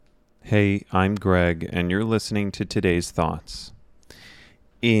Hey, I'm Greg, and you're listening to today's thoughts.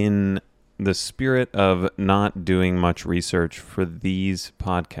 In the spirit of not doing much research for these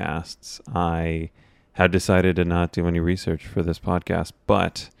podcasts, I have decided to not do any research for this podcast,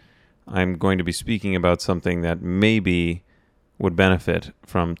 but I'm going to be speaking about something that maybe would benefit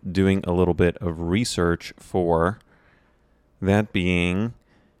from doing a little bit of research for. That being,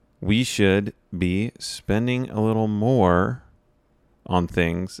 we should be spending a little more on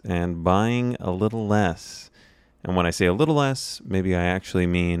things and buying a little less. And when I say a little less, maybe I actually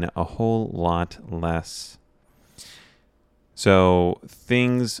mean a whole lot less. So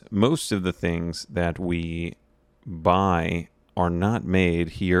most of the things that we buy are not made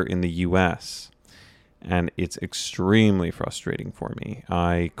here in the US. And it's extremely frustrating for me.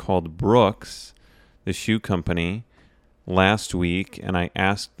 I called Brooks, the shoe company, last week, and I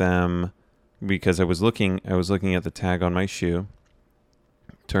asked them, because I was looking at the tag on my shoe.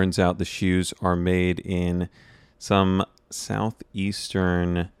 Turns out the shoes are made in some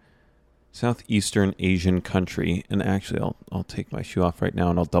southeastern Asian country. And actually, I'll take my shoe off right now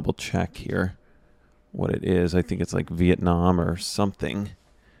and I'll double check here what it is. I think it's like Vietnam or something.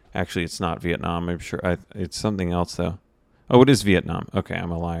 Actually, it's not Vietnam. I'm sure it's something else though. Oh, it is Vietnam. Okay,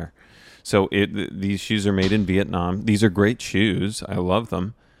 I'm a liar. So these shoes are made in Vietnam. These are great shoes. I love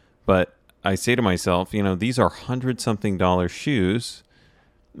them. But I say to myself, these are $100-something shoes,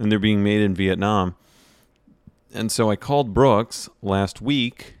 and they're being made in Vietnam. And so I called Brooks last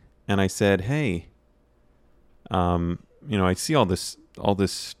week and I said, hey, I see all this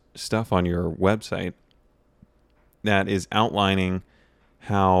stuff on your website that is outlining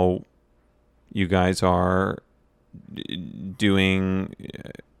how you guys are doing,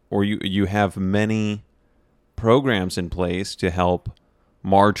 or you have many programs in place to help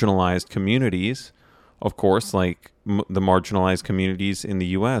marginalized communities. Of course, like the marginalized communities in the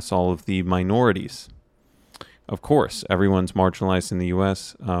U.S., all of the minorities. Of course, everyone's marginalized in the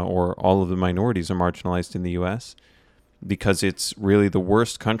U.S., or all of the minorities are marginalized in the U.S., because it's really the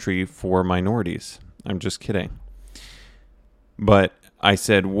worst country for minorities. I'm just kidding. But I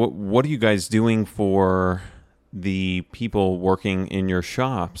said, what are you guys doing for the people working in your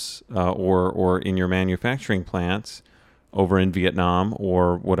shops or in your manufacturing plants over in Vietnam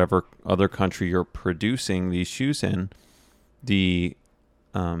or whatever other country you're producing these shoes in? The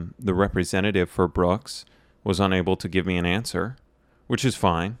representative for Brooks was unable to give me an answer, which is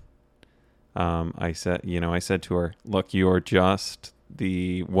fine. I said to her, look, you are just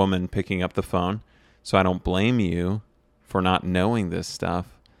the woman picking up the phone, so I don't blame you for not knowing this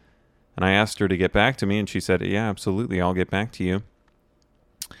stuff. And I asked her to get back to me, and she said, yeah, absolutely, I'll get back to you.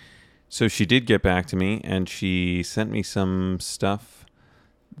 So she did get back to me, and she sent me some stuff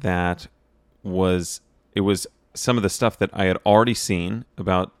that was some of the stuff that I had already seen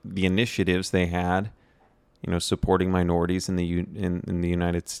about the initiatives they had, supporting minorities in the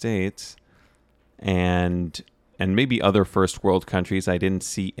United States, and maybe other first world countries. I didn't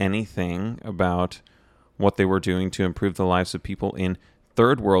see anything about what they were doing to improve the lives of people in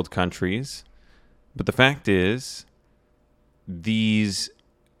third world countries. But the fact is, these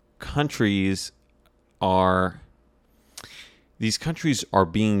countries are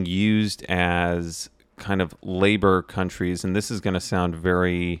being used as kind of labor countries, and this is going to sound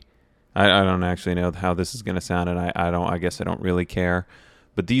very, I don't actually know how this is going to sound, and I guess I don't really care,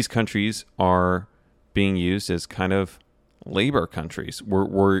 but these countries are being used as kind of labor countries.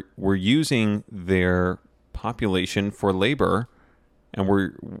 We're using their population for labor, and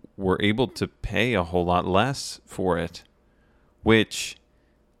we're able to pay a whole lot less for it, which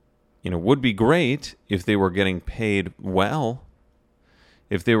would be great if they were getting paid well.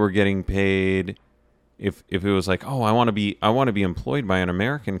 If they were getting paid, if it was like, oh, I want to be employed by an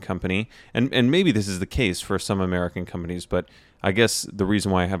American company, and maybe this is the case for some American companies, but I guess the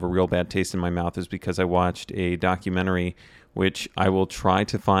reason why I have a real bad taste in my mouth is because I watched a documentary, which I will try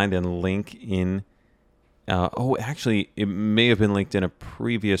to find and link in. Actually, it may have been linked in a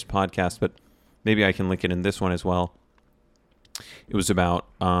previous podcast, but maybe I can link it in this one as well. It was about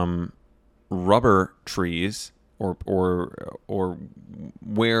rubber trees, or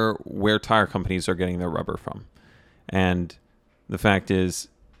where tire companies are getting their rubber from. And the fact is,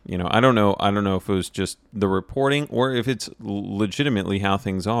 I don't know if it was just the reporting or if it's legitimately how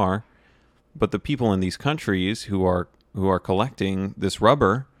things are, but the people in these countries who are collecting this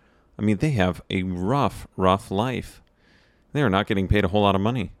rubber, I mean, they have a rough life. They are not getting paid a whole lot of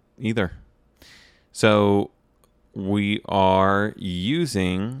money either. So we are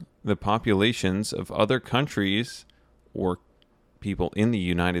using the populations of other countries, or people in the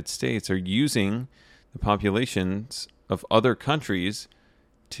United States are using the populations of other countries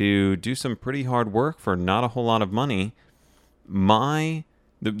to do some pretty hard work for not a whole lot of money.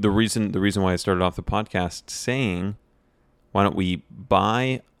 The reason why I started off the podcast saying, why don't we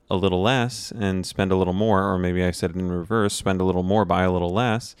buy a little less and spend a little more, or maybe I said it in reverse, spend a little more, buy a little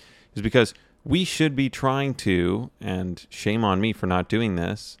less, is because we should be trying to, and shame on me for not doing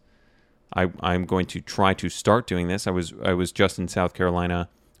this. I'm going to try to start doing this. I was just in South Carolina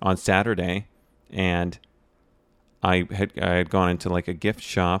on Saturday, and I had gone into like a gift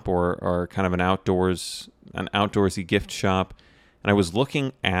shop or kind of an outdoorsy gift shop, and I was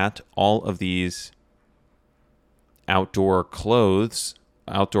looking at all of these outdoor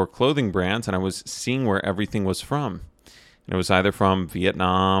clothing brands, and I was seeing where everything was from. And it was either from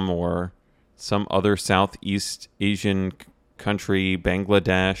Vietnam or some other Southeast Asian country,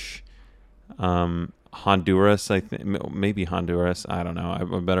 Bangladesh, Honduras, I think, maybe Honduras. I don't know. I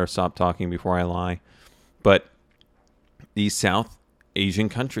better stop talking before I lie. But these Southeast Asian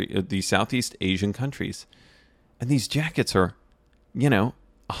countries, and these jackets are, $150,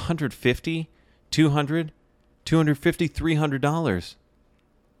 $200, $250, $300.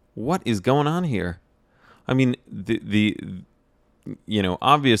 What is going on here? I mean,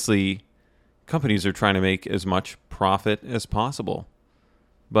 obviously companies are trying to make as much profit as possible,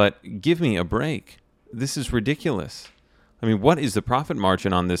 but give me a break. This is ridiculous. I mean, what is the profit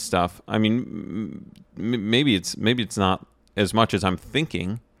margin on this stuff? I mean, maybe it's not as much as I'm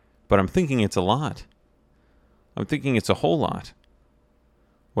thinking, but I'm thinking it's a lot. I'm thinking it's a whole lot.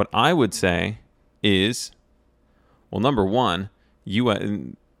 What I would say is, well, number one,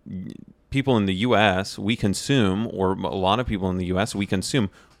 people in the U.S., we consume, or a lot of people in the U.S., we consume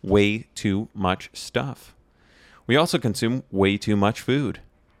way too much stuff. We also consume way too much food.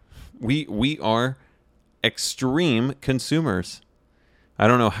 We are extreme consumers. I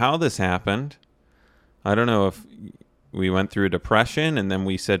don't know how this happened. I don't know if we went through a depression and then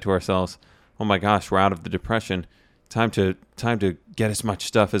we said to ourselves, "Oh my gosh, we're out of the depression. Time to get as much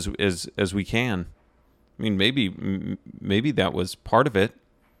stuff as we can." I mean, maybe that was part of it,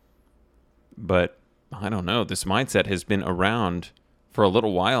 but I don't know. This mindset has been around for a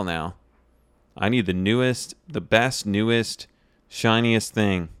little while now. I need the newest, the best, newest, shiniest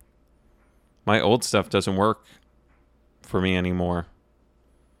thing. My old stuff doesn't work for me anymore.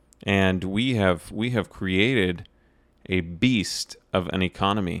 And we have created a beast of an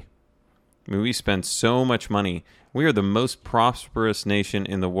economy. I mean, we spend so much money. We are the most prosperous nation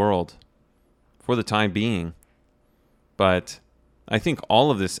in the world for the time being. But I think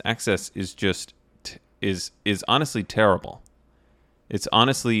all of this excess is just is honestly terrible. It's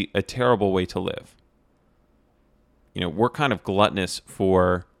honestly a terrible way to live. We're kind of gluttonous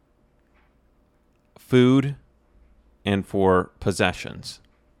for food and for possessions.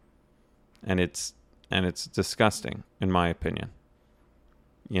 And it's disgusting, in my opinion.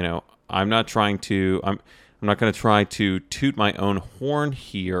 I'm not going to try to toot my own horn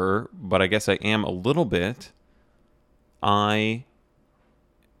here, but I guess I am a little bit. I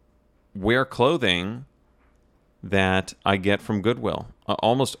wear clothing that I get from Goodwill.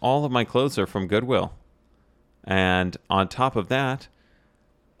 Almost all of my clothes are from Goodwill. And on top of that,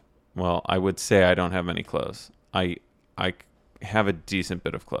 well, I would say I don't have many clothes. I have a decent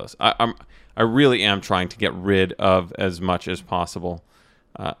bit of clothes. I really am trying to get rid of as much as possible.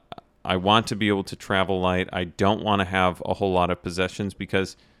 I want to be able to travel light. I don't want to have a whole lot of possessions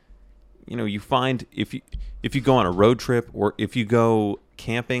because, you find if you go on a road trip or if you go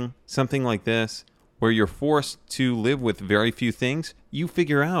camping, something like this, where you're forced to live with very few things, you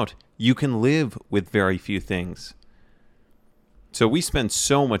figure out you can live with very few things. So we spend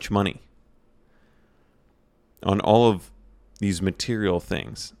so much money on all of these material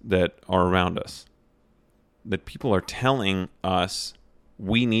things that are around us that people are telling us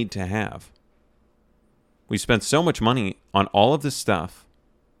we need to have. We spend so much money on all of this stuff,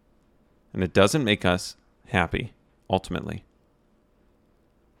 and it doesn't make us happy, ultimately.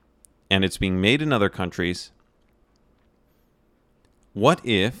 And it's being made in other countries. What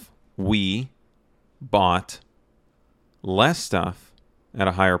if we bought less stuff at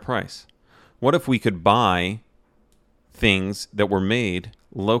a higher price? What if we could buy things that were made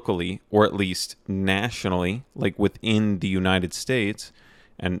locally, or at least nationally, like within the United States?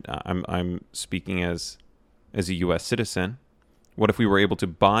 And I'm speaking as a U.S. citizen. What if we were able to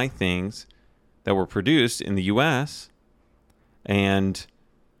buy things that were produced in the U.S. but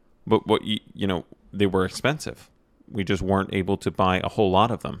they were expensive. We just weren't able to buy a whole lot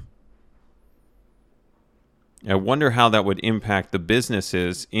of them. I wonder how that would impact the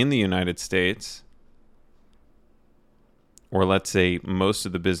businesses in the United States. Or let's say most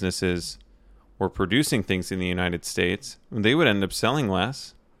of the businesses were producing things in the United States. They would end up selling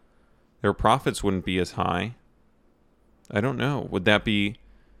less their profits wouldn't be as high. I don't know. Would that be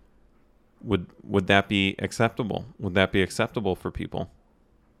acceptable? Would that be acceptable for people?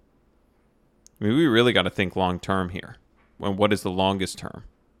 I mean, we really got to think long term here. Well, what is the longest term?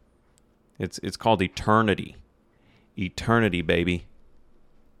 It's called eternity. Eternity, baby.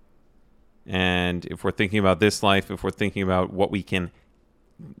 And if we're thinking about this life, if we're thinking about what we can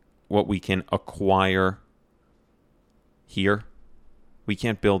acquire here, we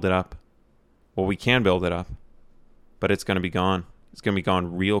can't build it up. Well, we can build it up, but it's going to be gone. It's going to be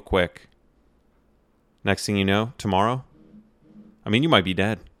gone real quick. Next thing you know, tomorrow, I mean, you might be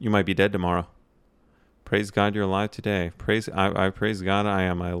dead. You might be dead tomorrow. Praise God you're alive today. I praise God I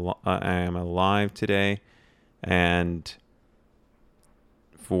am alive today, and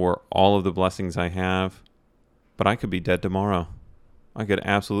for all of the blessings I have. But I could be dead tomorrow. I could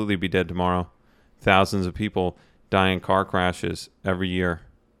absolutely be dead tomorrow. Thousands of people die in car crashes every year.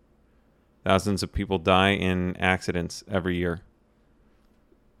 Thousands of people die in accidents every year.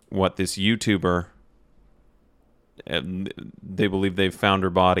 What, this YouTuber, they believe they've found her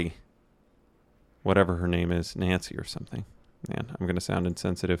body. Whatever her name is, Nancy or something. Man, I'm going to sound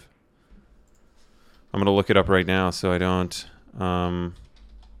insensitive. I'm going to look it up right now so I don't.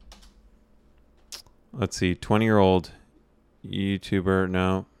 Let's see, 20-year-old YouTuber.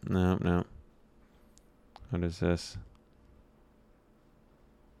 No. What is this?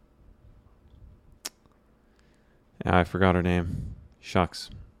 I forgot her name. Shucks.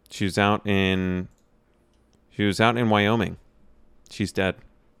 She was out in Wyoming. She's dead.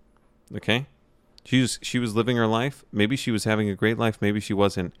 Okay? She was living her life. Maybe she was having a great life. Maybe she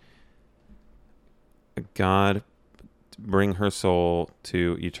wasn't. God bring her soul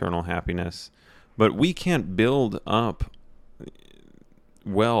to eternal happiness. But we can't build up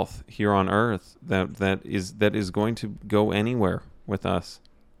wealth here on earth that is going to go anywhere with us.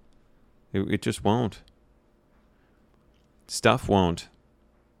 It just won't. Stuff won't.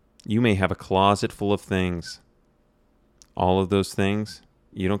 You may have a closet full of things. All of those things,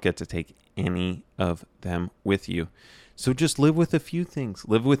 you don't get to take any of them with you. So just live with a few things.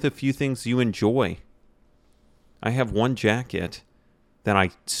 Live with a few things you enjoy. I have one jacket that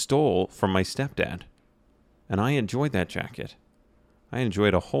I stole from my stepdad, and I enjoyed that jacket. I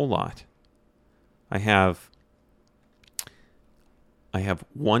enjoyed a whole lot. I have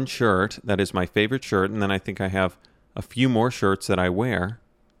one shirt that is my favorite shirt, and then I think I have a few more shirts that I wear.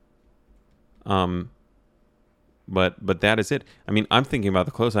 But that is it. I mean, I'm thinking about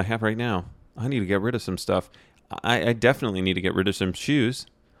the clothes I have right now. I need to get rid of some stuff. I definitely need to get rid of some shoes.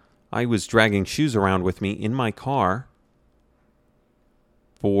 I was dragging shoes around with me in my car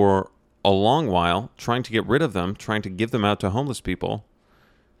for a long while, trying to get rid of them, trying to give them out to homeless people.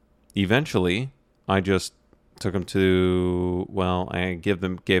 Eventually, I just took them to, I gave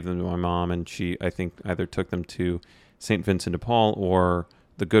them to my mom, and she, I think, either took them to St. Vincent de Paul or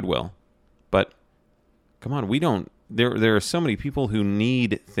the Goodwill. But come on, there are so many people who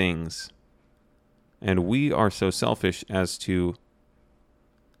need things, and we are so selfish as to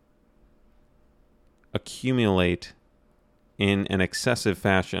accumulate in an excessive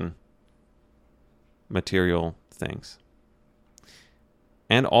fashion material things,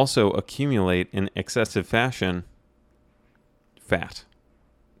 and also accumulate in excessive fashion fat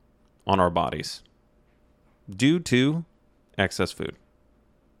on our bodies due to excess food.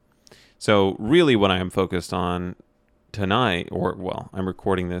 So really what I am focused on tonight, I'm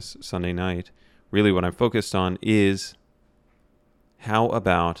recording this Sunday night, really what I'm focused on is how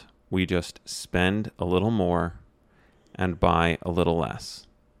about we just spend a little more and buy a little less.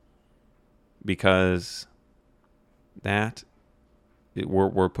 Because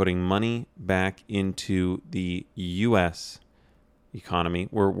we're putting money back into the U.S. economy.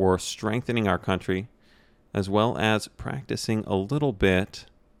 We're strengthening our country, as well as practicing a little bit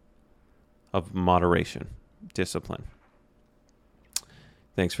of moderation, discipline.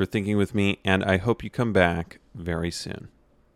 Thanks for thinking with me, and I hope you come back very soon.